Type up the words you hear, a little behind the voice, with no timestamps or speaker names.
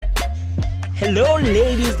Hello,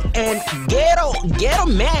 ladies and ghetto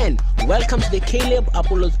man. Welcome to the Caleb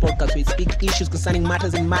Apollo's podcast. We speak issues concerning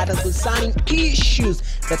matters concerning issues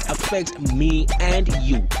that affect me and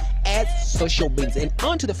you as social beings. And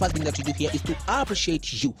on to the first thing that we do here is to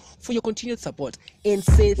appreciate you for your continued support and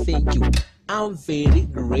say thank you. I'm very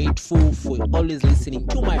grateful for always listening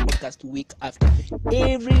to my podcast week after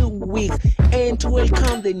every week, and to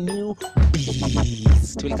welcome the new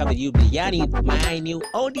bees, yani my new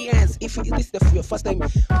audience. If this is your first time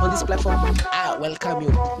on this platform, I welcome you,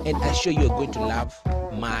 and I'm sure you're going to love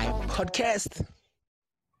my podcast.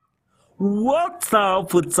 What's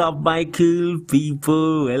up, my cool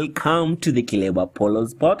people? Welcome to the Caleb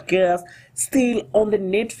Apollo's podcast. Still on the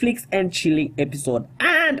Netflix and chilling episode,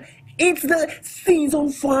 and it's the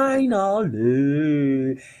season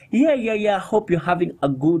finale. Yeah. Hope you're having a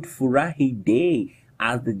good Furahi day,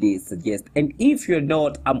 as the day suggests. And if you're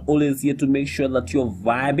not, I'm always here to make sure that you're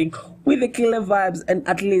vibing with the killer vibes, and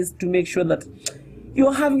at least to make sure that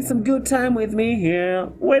you're having some good time with me here.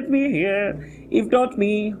 If not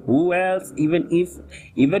me, who else? Even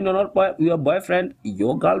you're not your boyfriend,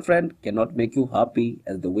 your girlfriend cannot make you happy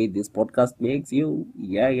as the way this podcast makes you.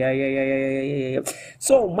 Yeah.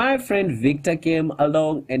 So my friend Victor came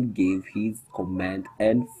along and gave his comment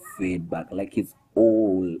and feedback, like his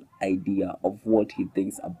whole idea of what he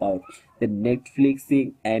thinks about the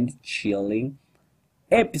Netflixing and chilling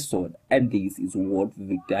episode. And this is what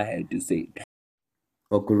Victor had to say.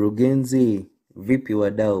 Wakurugenzi, vipi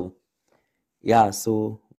wadau? Yeah,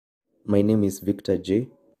 so my name is Victor J.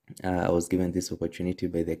 I was given this opportunity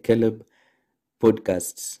by the Caleb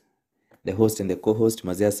podcast, the host and the co-host.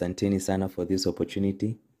 Mazia asanteni sana for this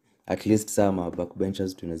opportunity. At least some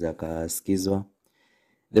backbenchers tunaweza kaskizwa.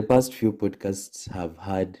 The past few podcasts have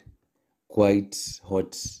had quite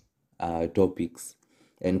hot topics,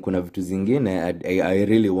 and kuna vitu zingine I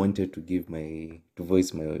really wanted to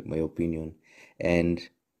voice my opinion. And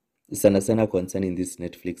sana concerning this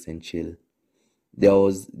Netflix and chill,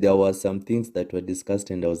 there were some things that were discussed,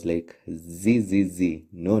 and I was like, z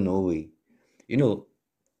no way.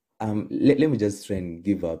 Let me just try and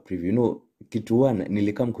give a preview. Kitu one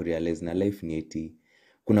nilikam kurealize na life ni eti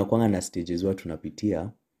kuna kwanga na stages watu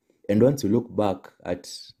tunapitia, and once you look back at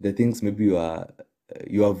the things maybe you are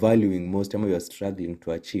valuing most, or you are struggling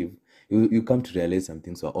to achieve, you come to realize some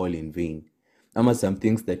things were all in vain, ama some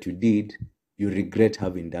things that you did you regret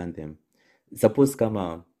having done them. Suppose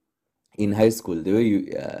kama in high school, the way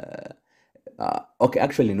you okay,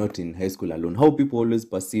 actually not in high school alone, how people always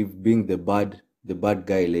perceive being the bad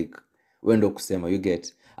guy, like wendo kusema, you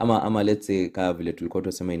get ama let's say kama vile tulikuwa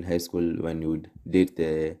tusema in high school, when you would date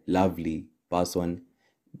the lovely person,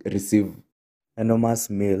 receive enormous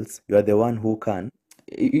meals, you are the one who can,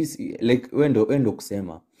 like wendo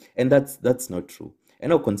kusema. And that's not true.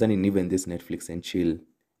 And now concerning even this Netflix and chill,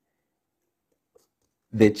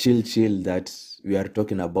 the chill that we are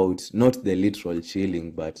talking about, not the literal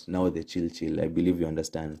chilling, but now the chill, I believe you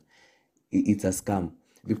understand. It's a scam,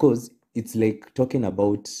 because it's like talking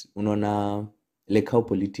about, unaona, like how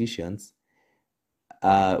politicians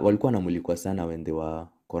walikuwa namulikwa sana when they were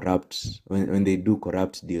corrupt, when they do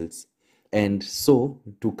corrupt deals. And so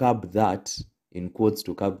to curb that, in quotes,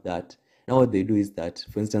 now what they do is that,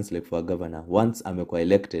 for instance, like for a governor, once amekuwa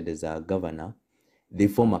elected as a governor, they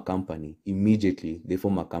form a company. Immediately they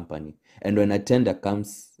form a company, and when a tender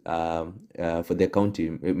comes for the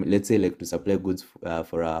county, let's say like to supply goods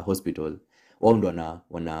for a hospital,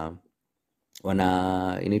 wao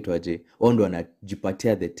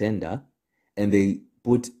wanajipatia the tender, and they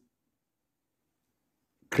put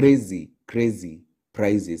crazy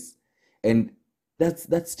prices, and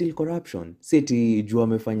that's still corruption. Seti juu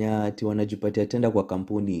wamefanya ati wanajipatia tender kwa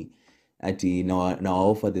kampuni ati na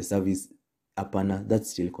offer the service. Apana,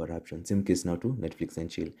 that's still corruption. Same case now to Netflix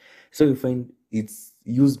and chill. So you find it's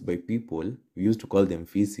used by people, we used to call them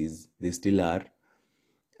feces, they still are,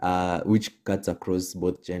 which cuts across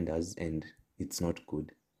both genders, and it's not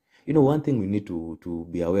good. One thing we need to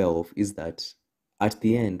be aware of is that at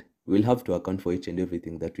the end, we'll have to account for each and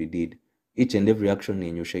everything that we did. Each and every action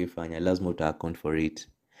in ushaifanya, lazima to account for it.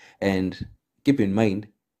 And keep in mind,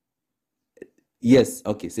 yes,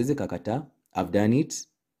 okay, siwezi kakata, I've done it,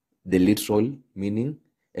 the literal meaning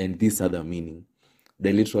and this other meaning.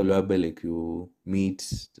 The literal whereby like you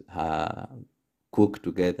meet, cook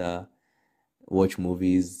together, watch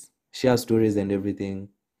movies, share stories and everything,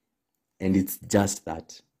 and it's just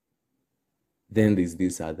that. Then there's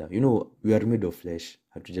this other, we are made of flesh,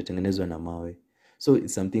 hatujatengenezwa na mawe. So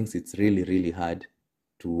some things it's really hard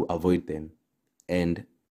to avoid them and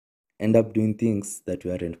end up doing things that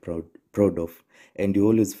we aren't proud of. And you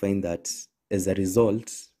always find that as a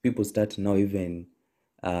result, people start now even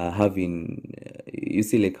having you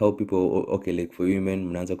see like how people okay, like for women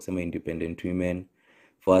mnaanza kusema independent women.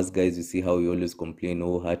 For us guys, you see how we always complain,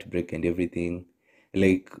 oh, heartbreak and everything.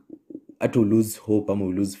 Like to lose hope, and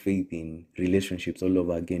we lose faith in relationships all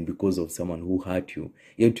over again because of someone who hurt you.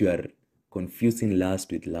 Yet you are confusing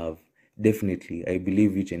lust with love. Definitely, I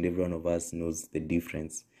believe each and every one of us knows the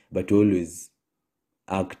difference, but always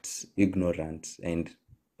act ignorant and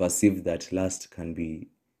perceive that lust can be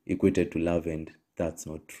equated to love, and that's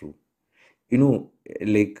not true. You know,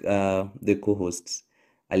 like the co-host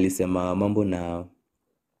alisema mambo na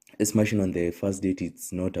smashing on the first date,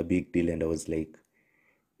 it's not a big deal, and I was like,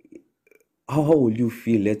 how will you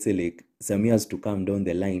feel, let's say like some years to come down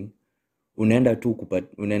the line, unaenda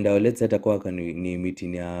let's say hata kwa ni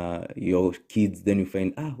meeting ya your kids, then you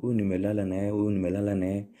find huyu nimelala naye, huyu nimelala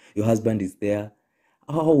naye, your husband is there.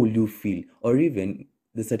 How will you feel? Or even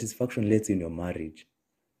the satisfaction, let's say in your marriage,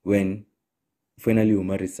 when finally you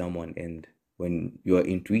marry someone, and when you are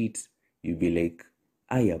into it, you'll be like,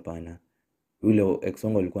 hapana, yule ex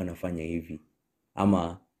wangu alikuwa anafanya hivi,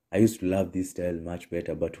 ama I used to love this style much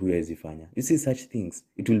better, but who is ifanya? You see, such things,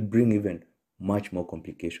 it will bring even much more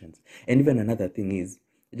complications. And even another thing is,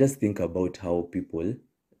 just think about how people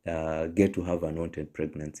get to have unwanted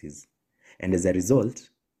pregnancies, and as a result,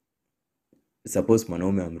 suppose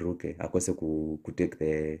mwanaume amruke akose take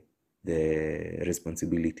the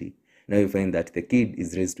responsibility. Now you find that the kid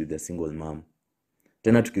is raised with a single mom.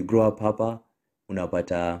 Tena tukigrow up hapa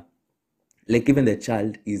unapata like even the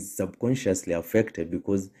child is subconsciously affected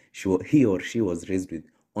because he or she was raised with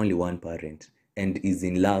only one parent and is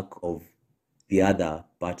in lack of the other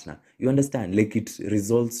partner. You understand? Like it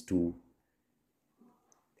results to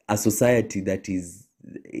a society that is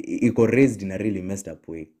raised in a really messed up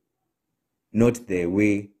way, not the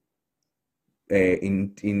way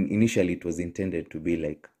initially it was intended to be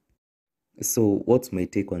like. So what's my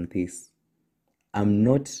take on this? I'm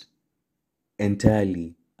not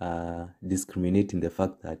entirely discriminating the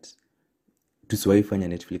fact that tusiwahi fanya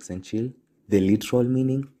Netflix and chill. The literal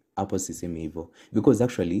meaning hapo sisemi hivyo, because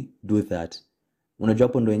actually do that. Unajua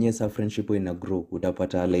hapo ndo yenyewe sa friendship ina grow,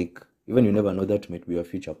 utapata like even you never know that might be your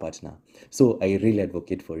future partner. So I really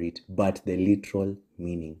advocate for it, but the literal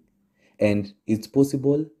meaning. And it's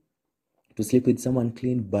possible to sleep with someone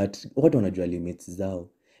clean, but what wanajua limits zao.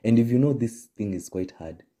 And if you know this thing is quite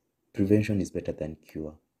hard, prevention is better than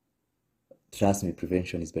cure. Trust me,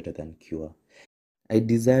 prevention is better than cure. I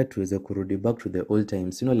desire to kurudi back to the old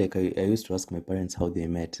times. You know, like I used to ask my parents how they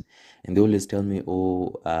met, and they always tell me,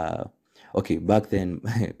 okay, back then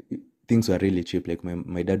things were really cheap. Like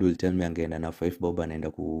my dad will tell me angeenda na 5 bob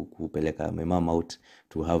anaenda kupeleka my mom out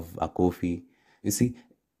to have a coffee. You see,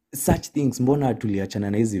 such things, mbona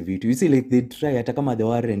tuliachana na hizi vitu? You see, like they try, hata kama they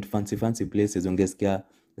weren't fancy places, ungesikia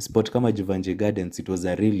spot kama Jivanji Gardens, it was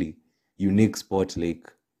a really unique spot.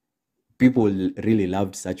 Like people really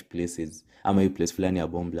loved such places. Ama place fulani ya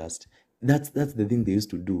Bomb Blast. That's the thing they used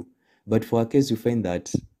to do. But for a case, you find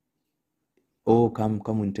that come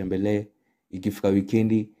unitembelee ikifika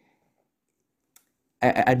weekendi.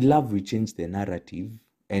 I'd love we change the narrative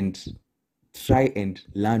and try and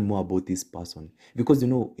learn more about this person, because you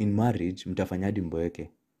know, in marriage mtafanya hadi mboeke,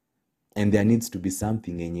 and there needs to be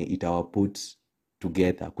something yenye itawaput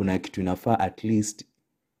together. Kuna kitu inafaa at least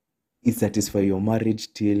it satisfy your marriage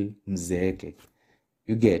till mzeeke.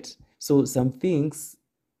 You get? So some things,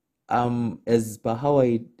 as per how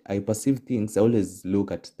I perceive things, I always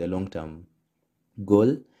look at the long-term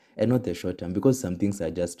goal and not the short-term, because some things are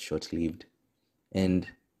just short-lived. And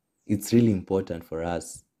it's really important for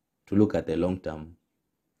us to look at the long-term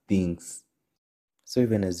things. So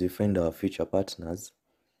even as we find our future partners,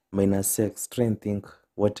 minus sex, try and think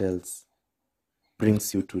what else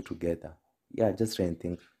brings you two together. Yeah, just try and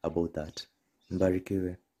think about that.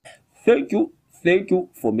 Mbarikiwe. Thank you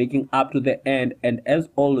for making up to the end. And as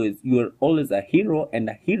always, you are always a hero and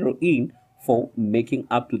a heroine for making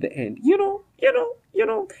up to the end. You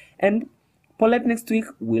know. And Paulette next week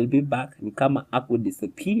will be back, and Kama Ak will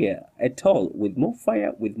disappear at all, with more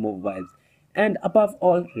fire, with more vibes. And above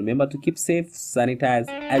all, remember to keep safe, sanitize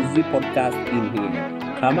as we podcast in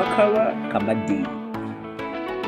here. Kama Kawa, Kama D.